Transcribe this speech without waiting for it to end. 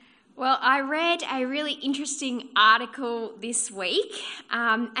Well, I read a really interesting article this week,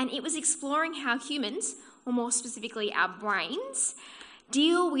 and it was exploring how humans, or more specifically our brains,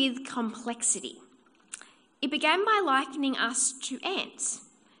 deal with complexity. It began by likening us to ants,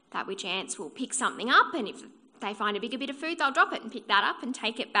 that which ants will pick something up, and if they find a bigger bit of food, they'll drop it and pick that up and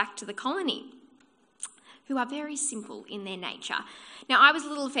take it back to the colony, who are very simple in their nature. Now, I was a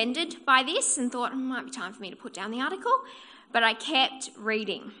little offended by this and thought it might be time for me to put down the article, but I kept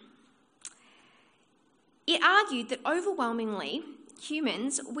reading. It argued that overwhelmingly,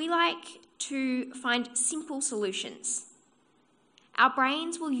 humans, we like to find simple solutions. Our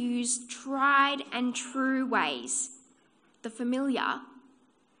brains will use tried and true ways, the familiar,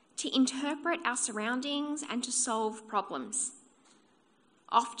 to interpret our surroundings and to solve problems.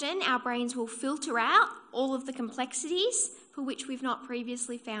 Often, our brains will filter out all of the complexities for which we've not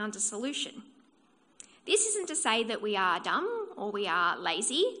previously found a solution. This isn't to say that we are dumb or we are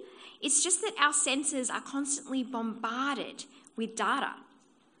lazy. It's just that our senses are constantly bombarded with data,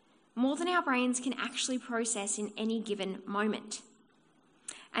 more than our brains can actually process in any given moment.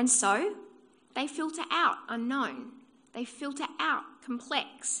 And so, they filter out unknown. They filter out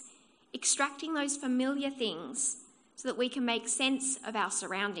complex, extracting those familiar things so that we can make sense of our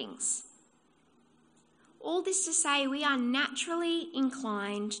surroundings. All this to say, we are naturally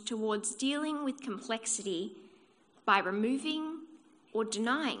inclined towards dealing with complexity by removing or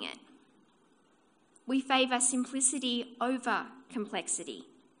denying it. We favour simplicity over complexity.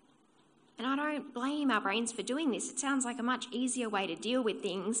 And I don't blame our brains for doing this. It sounds like a much easier way to deal with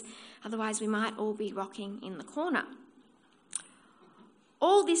things, otherwise we might all be rocking in the corner.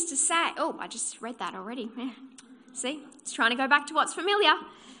 All this to say, I just read that already. See, it's trying to go back to what's familiar.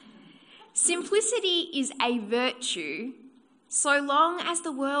 Simplicity is a virtue so long as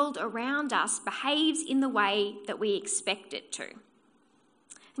the world around us behaves in the way that we expect it to.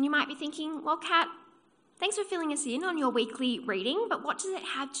 And you might be thinking, well, Kat, thanks for filling us in on your weekly reading, but what does it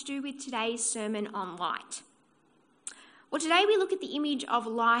have to do with today's sermon on light? Well, today we look at the image of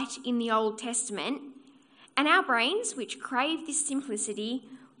light in the Old Testament, and our brains, which crave this simplicity,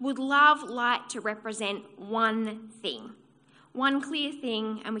 would love light to represent one thing, one clear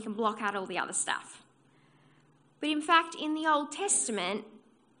thing, and we can block out all the other stuff. But in fact, in the Old Testament,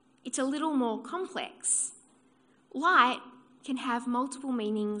 it's a little more complex. Light can have multiple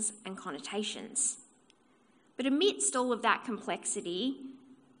meanings and connotations. But amidst all of that complexity,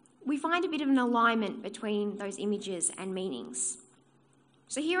 we find a bit of an alignment between those images and meanings.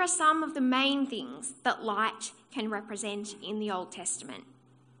 So here are some of the main things that light can represent in the Old Testament.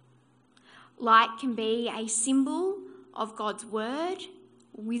 Light can be a symbol of God's word,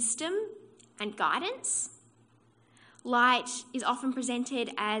 wisdom, and guidance. Light is often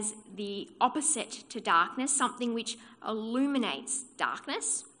presented as the opposite to darkness, something which illuminates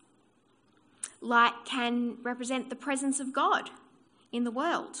darkness. Light can represent the presence of God in the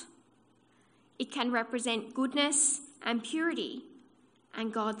world. It can represent goodness and purity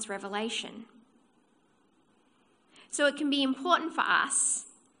and God's revelation. So it can be important for us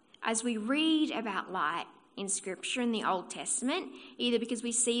as we read about light in Scripture in the Old Testament, either because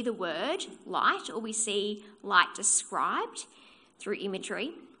we see the word light or we see light described through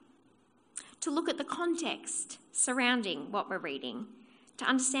imagery, to look at the context surrounding what we're reading, to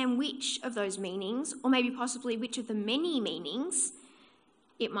understand which of those meanings, or maybe possibly which of the many meanings,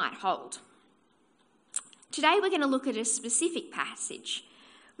 it might hold. Today we're going to look at a specific passage.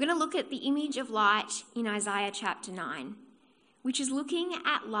 We're going to look at the image of light in Isaiah chapter 9, which is looking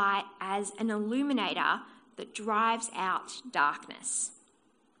at light as an illuminator that drives out darkness.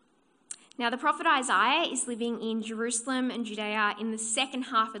 Now, the prophet Isaiah is living in Jerusalem and Judea in the second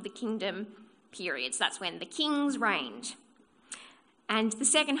half of the kingdom period. So that's when the kings reigned. And the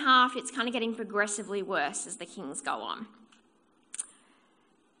second half, it's kind of getting progressively worse as the kings go on.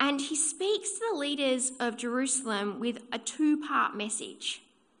 And he speaks to the leaders of Jerusalem with a two-part message.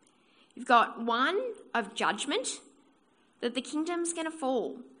 You've got one of judgment, that the kingdom's going to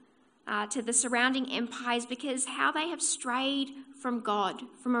fall to the surrounding empires because how they have strayed from God,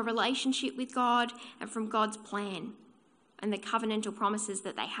 from a relationship with God and from God's plan and the covenantal promises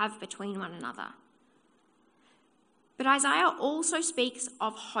that they have between one another. But Isaiah also speaks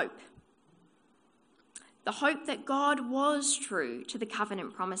of hope. The hope that God was true to the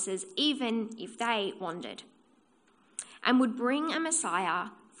covenant promises, even if they wandered, and would bring a Messiah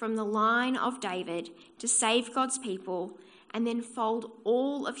from the line of David to save God's people and then fold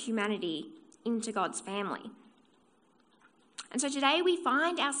all of humanity into God's family. And so today we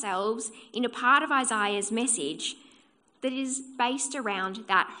find ourselves in a part of Isaiah's message that is based around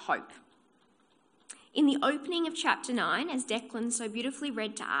that hope. In the opening of chapter 9, as Declan so beautifully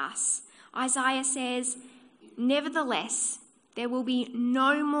read to us, Isaiah says, "Nevertheless, there will be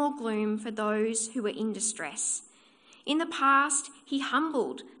no more gloom for those who are in distress. In the past, he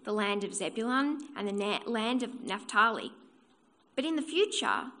humbled the land of Zebulun and the land of Naphtali. But in the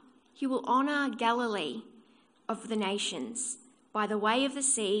future, he will honour Galilee of the nations by the way of the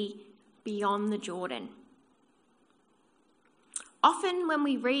sea beyond the Jordan." Often when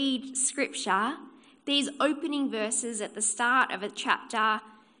we read scripture, these opening verses at the start of a chapter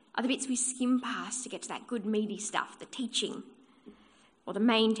are the bits we skim past to get to that good meaty stuff, the teaching, or the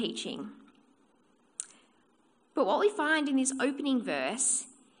main teaching. But what we find in this opening verse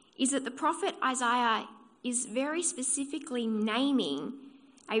is that the prophet Isaiah is very specifically naming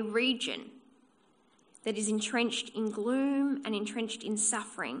a region that is entrenched in gloom and entrenched in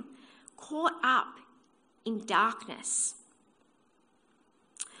suffering, caught up in darkness.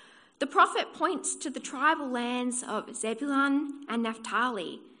 The prophet points to the tribal lands of Zebulun and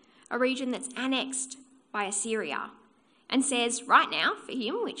Naphtali, a region that's annexed by Assyria, and says right now for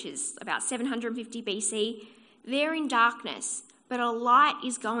him, which is about 750 BC, they're in darkness, but a light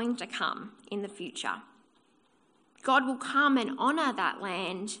is going to come in the future. God will come and honour that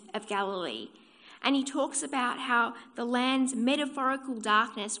land of Galilee, and he talks about how the land's metaphorical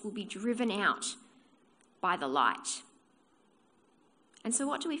darkness will be driven out by the light. And so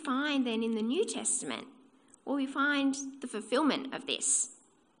what do we find then in the New Testament? Well, we find the fulfilment of this.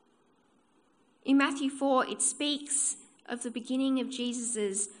 In Matthew 4, it speaks of the beginning of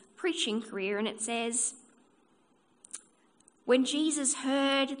Jesus' preaching career, and it says, "When Jesus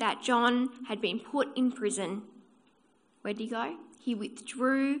heard that John had been put in prison," where did he go? He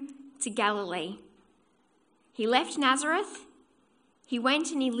withdrew to Galilee. He left Nazareth. He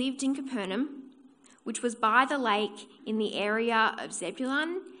went and he lived in Capernaum, which was by the lake in the area of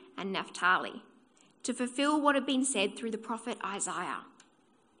Zebulun and Naphtali, to fulfill what had been said through the prophet Isaiah.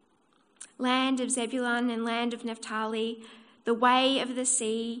 Land of Zebulun and land of Naphtali, the way of the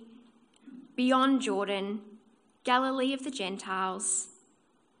sea, beyond Jordan, Galilee of the Gentiles.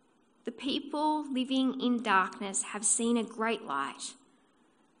 The people living in darkness have seen a great light.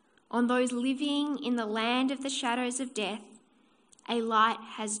 On those living in the land of the shadows of death, a light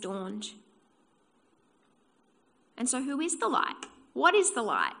has dawned. And so who is the light? What is the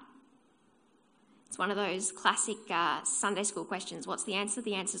light? It's one of those classic Sunday school questions. What's the answer?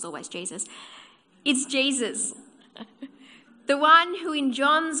 The answer is always Jesus. It's Jesus. The one who in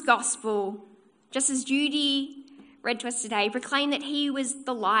John's Gospel, just as Judy read to us today, proclaimed that he was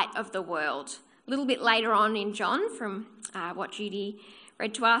the light of the world. A little bit later on in John, from what Judy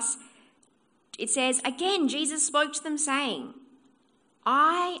read to us, it says, "Again, Jesus spoke to them saying,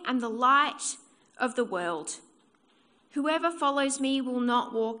 'I am the light of the world. Whoever follows me will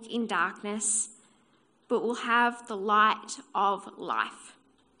not walk in darkness, but will have the light of life.'"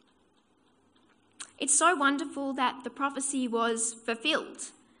 It's so wonderful that the prophecy was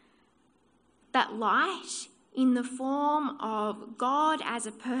fulfilled. That light, in the form of God as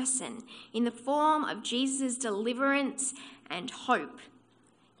a person, in the form of Jesus' deliverance and hope,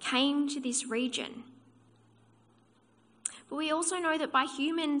 came to this region. But we also know that by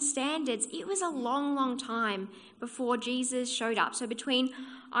human standards, it was a long, long time before Jesus showed up. So between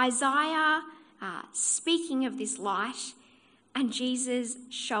Isaiah speaking of this light and Jesus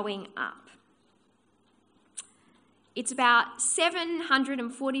showing up. It's about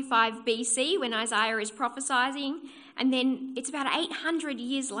 745 BC when Isaiah is prophesying, and then it's about 800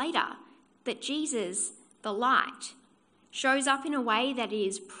 years later that Jesus, the light, shows up in a way that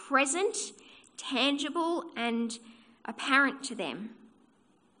is present, tangible, and apparent to them.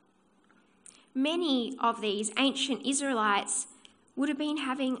 Many of these ancient Israelites would have been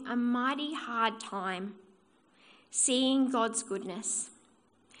having a mighty hard time seeing God's goodness,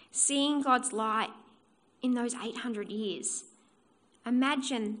 seeing God's light in those 800 years.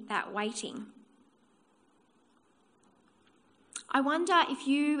 Imagine that waiting. I wonder if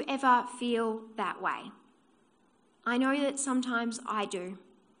you ever feel that way. I know that sometimes I do.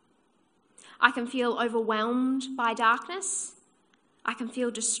 I can feel overwhelmed by darkness. I can feel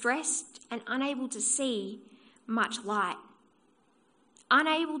distressed and unable to see much light.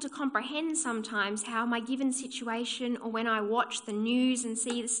 Unable to comprehend sometimes how my given situation, or when I watch the news and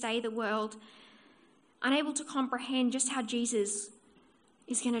see the state of the world, unable to comprehend just how Jesus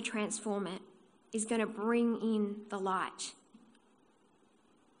is going to transform it, is going to bring in the light.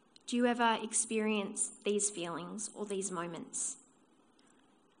 Do you ever experience these feelings or these moments?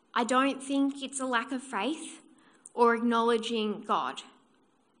 I don't think it's a lack of faith or acknowledging God,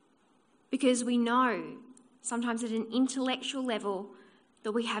 because we know sometimes at an intellectual level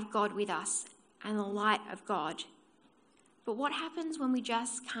that we have God with us and the light of God. But what happens when we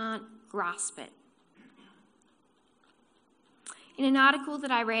just can't grasp it? In an article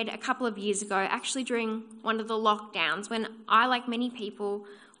that I read a couple of years ago, actually during one of the lockdowns, when I, like many people,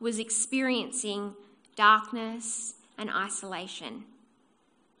 was experiencing darkness and isolation,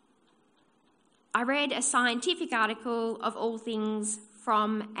 I read a scientific article, of all things,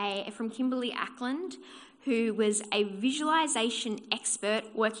 from Kimberly Ackland, who was a visualization expert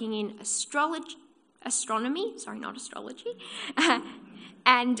working in astronomy,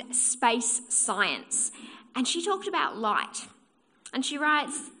 and space science. And she talked about light. And she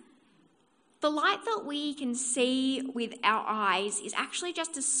writes, the light that we can see with our eyes is actually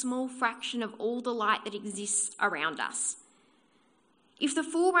just a small fraction of all the light that exists around us. If the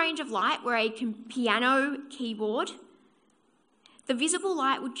full range of light were a piano keyboard, the visible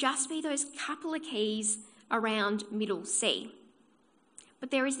light would just be those couple of keys around middle C.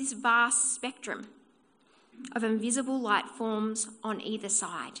 But there is this vast spectrum of invisible light forms on either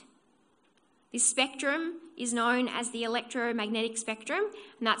side. This spectrum is known as the electromagnetic spectrum,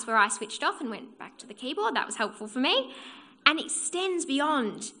 and that's where I switched off and went back to the keyboard. That was helpful for me. And it extends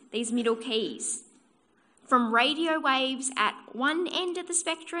beyond these middle keys, from radio waves at one end of the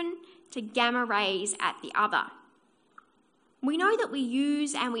spectrum to gamma rays at the other. We know that we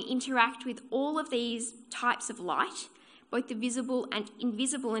use and we interact with all of these types of light, both the visible and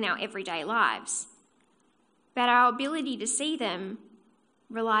invisible in our everyday lives. But our ability to see them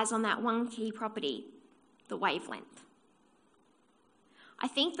relies on that one key property, the wavelength. I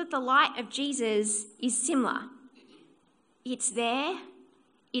think that the light of Jesus is similar. It's there,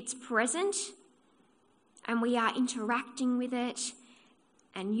 it's present, and we are interacting with it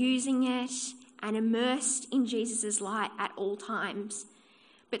and using it and immersed in Jesus' light at all times.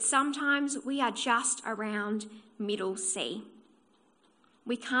 But sometimes we are just around middle C.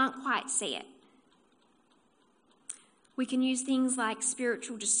 We can't quite see it. We can use things like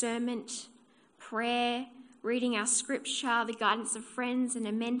spiritual discernment, prayer, reading our scripture, the guidance of friends and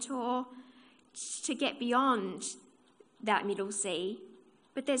a mentor to get beyond that middle C.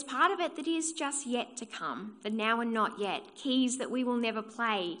 But there's part of it that is just yet to come, the now and not yet, keys that we will never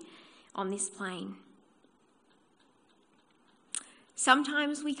play on this plane.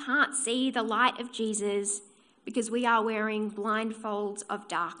 Sometimes we can't see the light of Jesus because we are wearing blindfolds of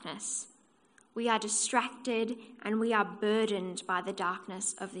darkness. We are distracted and we are burdened by the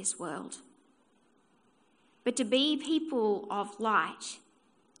darkness of this world. But to be people of light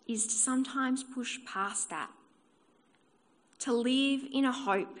is to sometimes push past that, to live in a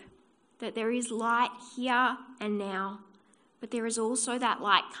hope that there is light here and now, but there is also that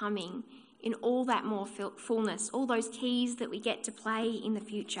light coming in all that more fullness, all those keys that we get to play in the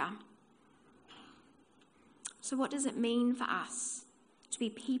future. So what does it mean for us to be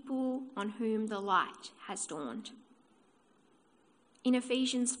people on whom the light has dawned? In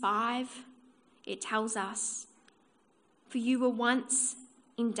Ephesians 5, it tells us, "For you were once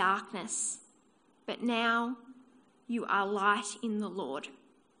in darkness, but now you are light in the Lord."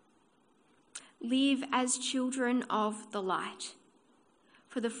 Live as children of the light,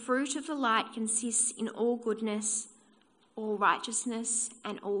 for the fruit of the light consists in all goodness, all righteousness,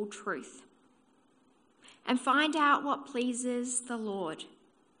 and all truth. And find out what pleases the Lord.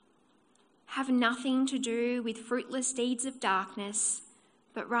 Have nothing to do with fruitless deeds of darkness,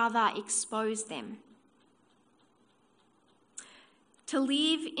 but rather expose them. To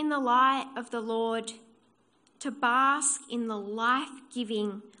live in the light of the Lord, to bask in the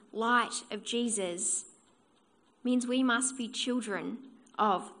life-giving light of Jesus, means we must be children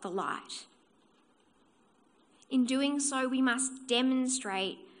of the light. In doing so, we must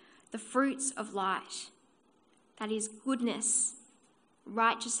demonstrate the fruits of light, that is, goodness,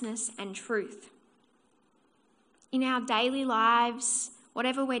 righteousness, and truth. In our daily lives,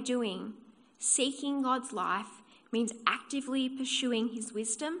 whatever we're doing, seeking God's life means actively pursuing his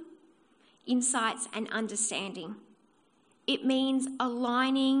wisdom, insights, and understanding. It means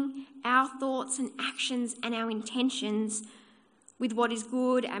aligning our thoughts and actions and our intentions with what is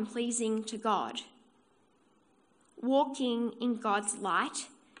good and pleasing to God. Walking in God's light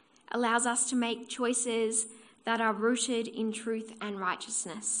allows us to make choices that are rooted in truth and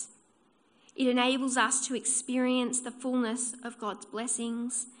righteousness. It enables us to experience the fullness of God's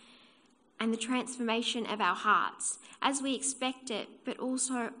blessings and the transformation of our hearts as we expect it, but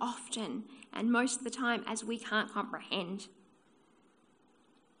also often and most of the time as we can't comprehend.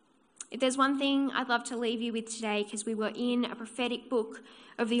 If there's one thing I'd love to leave you with today, because we were in a prophetic book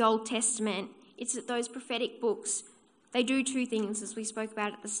of the Old Testament, it's that those prophetic books, they do two things, as we spoke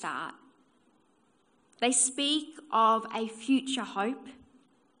about at the start. They speak of a future hope,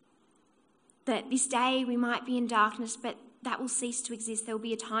 that this day we might be in darkness, but that will cease to exist. There will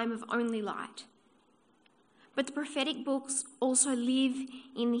be a time of only light. But the prophetic books also live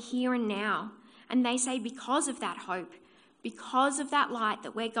in the here and now, and they say because of that hope, because of that light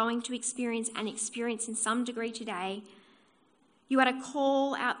that we're going to experience and experience in some degree today, you are to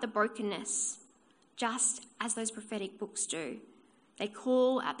call out the brokenness, just as those prophetic books do. They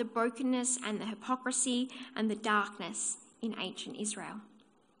call out the brokenness and the hypocrisy and the darkness in ancient Israel.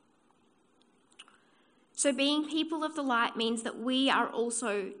 So being people of the light means that we are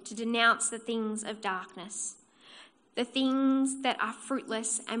also to denounce the things of darkness, the things that are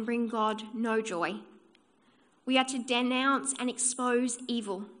fruitless and bring God no joy. We are to denounce and expose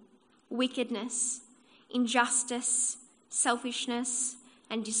evil, wickedness, injustice, selfishness,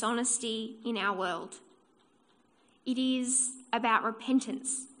 and dishonesty in our world. It is about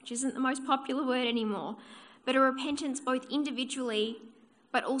repentance, which isn't the most popular word anymore, but a repentance both individually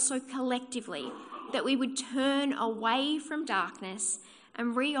but also collectively, that we would turn away from darkness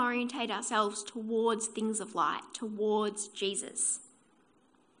and reorientate ourselves towards things of light, towards Jesus.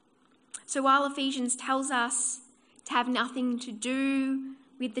 So while Ephesians tells us to have nothing to do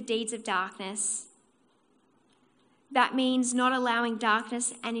with the deeds of darkness, that means not allowing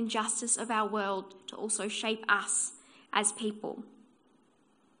darkness and injustice of our world to also shape us as people.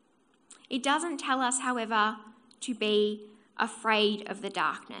 It doesn't tell us, however, to be afraid of the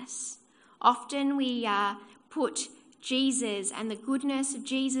darkness. Often we put Jesus and the goodness of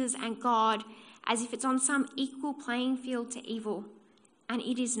Jesus and God as if it's on some equal playing field to evil, and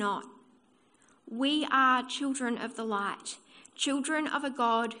it is not. We are children of the light, children of a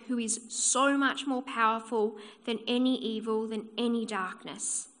God who is so much more powerful than any evil, than any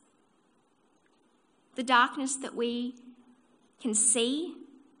darkness. The darkness that we can see,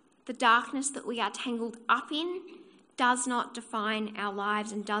 the darkness that we are tangled up in, does not define our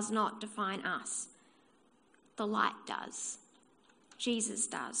lives and does not define us. The light does. Jesus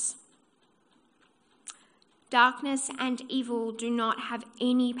does. Darkness and evil do not have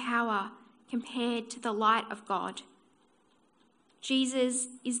any power compared to the light of God. Jesus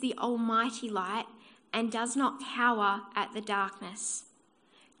is the almighty light and does not cower at the darkness.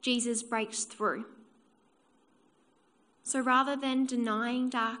 Jesus breaks through. So rather than denying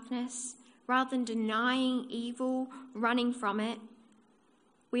darkness, rather than denying evil, running from it,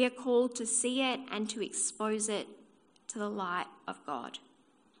 we are called to see it and to expose it to the light of God.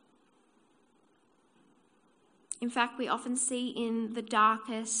 In fact, we often see in the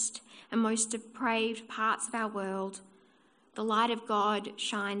darkest and most depraved parts of our world, the light of God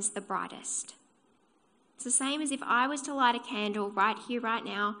shines the brightest. It's the same as if I was to light a candle right here, right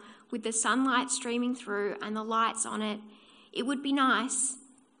now, with the sunlight streaming through and the lights on it. It would be nice,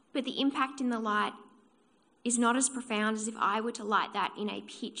 but the impact in the light is not as profound as if I were to light that in a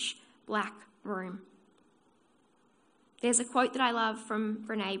pitch black room. There's a quote that I love from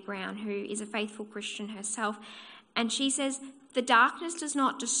Brené Brown, who is a faithful Christian herself, and she says, "The darkness does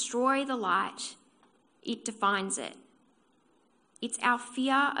not destroy the light, it defines it. It's our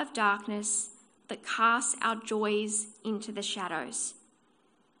fear of darkness that casts our joys into the shadows."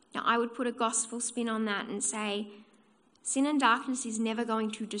 Now, I would put a gospel spin on that and say, sin and darkness is never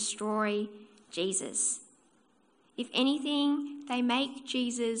going to destroy Jesus. If anything, they make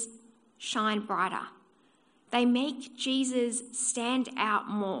Jesus shine brighter. They make Jesus stand out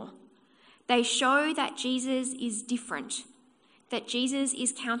more. They show that Jesus is different, that Jesus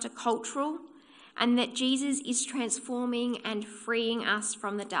is countercultural, and that Jesus is transforming and freeing us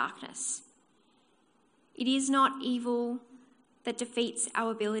from the darkness. It is not evil that defeats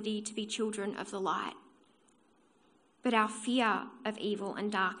our ability to be children of the light, but our fear of evil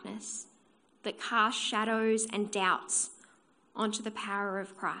and darkness that casts shadows and doubts onto the power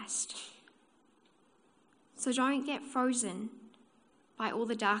of Christ. So don't get frozen by all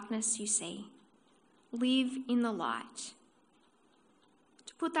the darkness you see. Live in the light.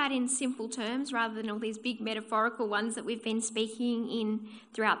 To put that in simple terms, rather than all these big metaphorical ones that we've been speaking in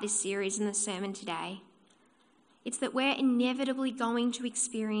throughout this series and the sermon today, it's that we're inevitably going to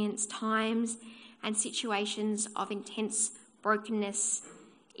experience times and situations of intense brokenness,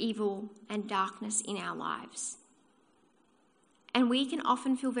 evil, and darkness in our lives. And we can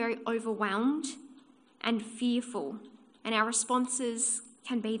often feel very overwhelmed and fearful, and our responses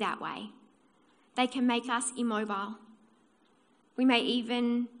can be that way. They can make us immobile. We may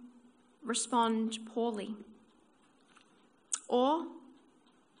even respond poorly. Or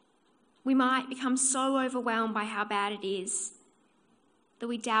we might become so overwhelmed by how bad it is that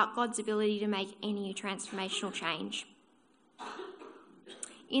we doubt God's ability to make any transformational change.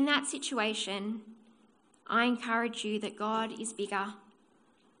 In that situation, I encourage you that God is bigger.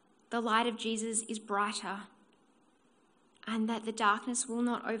 the light of Jesus is brighter, and that the darkness will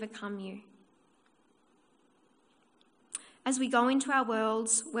not overcome you. As we go into our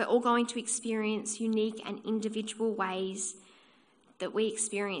worlds, we're all going to experience unique and individual ways that we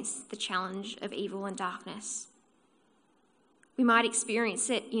experience the challenge of evil and darkness. We might experience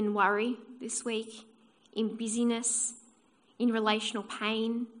it in worry this week, in busyness, in relational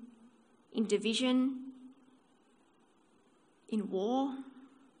pain, in division, in war,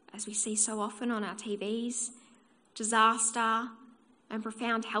 as we see so often on our TVs, disaster, and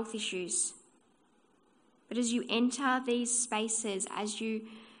profound health issues. But as you enter these spaces, as you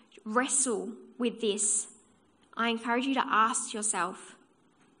wrestle with this, I encourage you to ask yourself,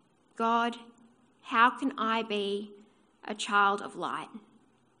 God, how can I be a child of light?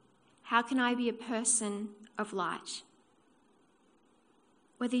 How can I be a person of light?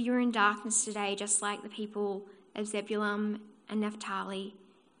 Whether you're in darkness today, just like the people of Zebulun and Naphtali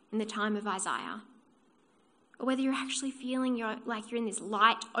in the time of Isaiah, or whether you're actually feeling like you're in this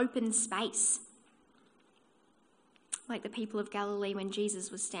light, open space, like the people of Galilee when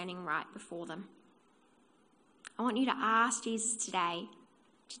Jesus was standing right before them. I want you to ask Jesus today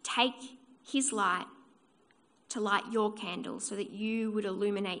to take his light to light your candle so that you would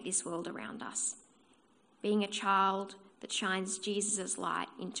illuminate this world around us, being a child that shines Jesus' light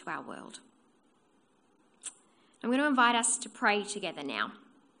into our world. I'm going to invite us to pray together now.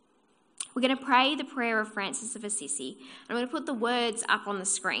 We're going to pray the prayer of Francis of Assisi. I'm going to put the words up on the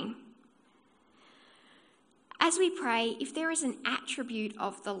screen. As we pray, if there is an attribute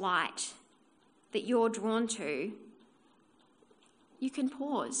of the light that you're drawn to, you can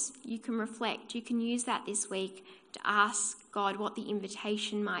pause, you can reflect, you can use that this week to ask God what the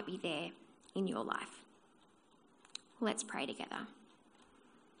invitation might be there in your life. Let's pray together.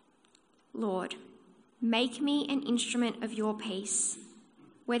 Lord, make me an instrument of your peace.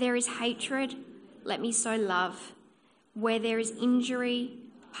 Where there is hatred, let me sow love. Where there is injury,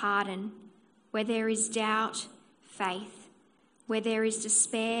 pardon. Where there is doubt, faith. Where there is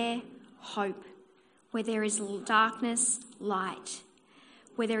despair, hope. Where there is darkness, light.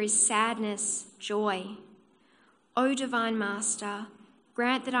 Where there is sadness, joy. O divine Master,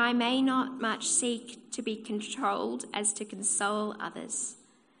 grant that I may not much seek to be controlled as to console others,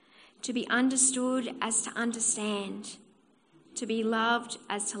 to be understood as to understand, to be loved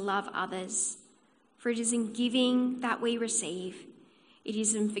as to love others. For it is in giving that we receive, it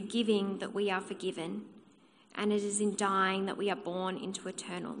is in forgiving that we are forgiven, and it is in dying that we are born into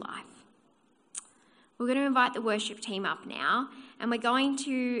eternal life. We're going to invite the worship team up now, and we're going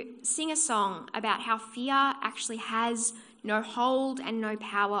to sing a song about how fear actually has no hold and no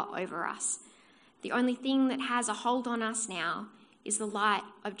power over us. The only thing that has a hold on us now is the light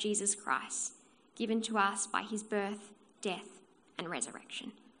of Jesus Christ, given to us by his birth, death, and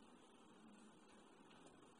resurrection.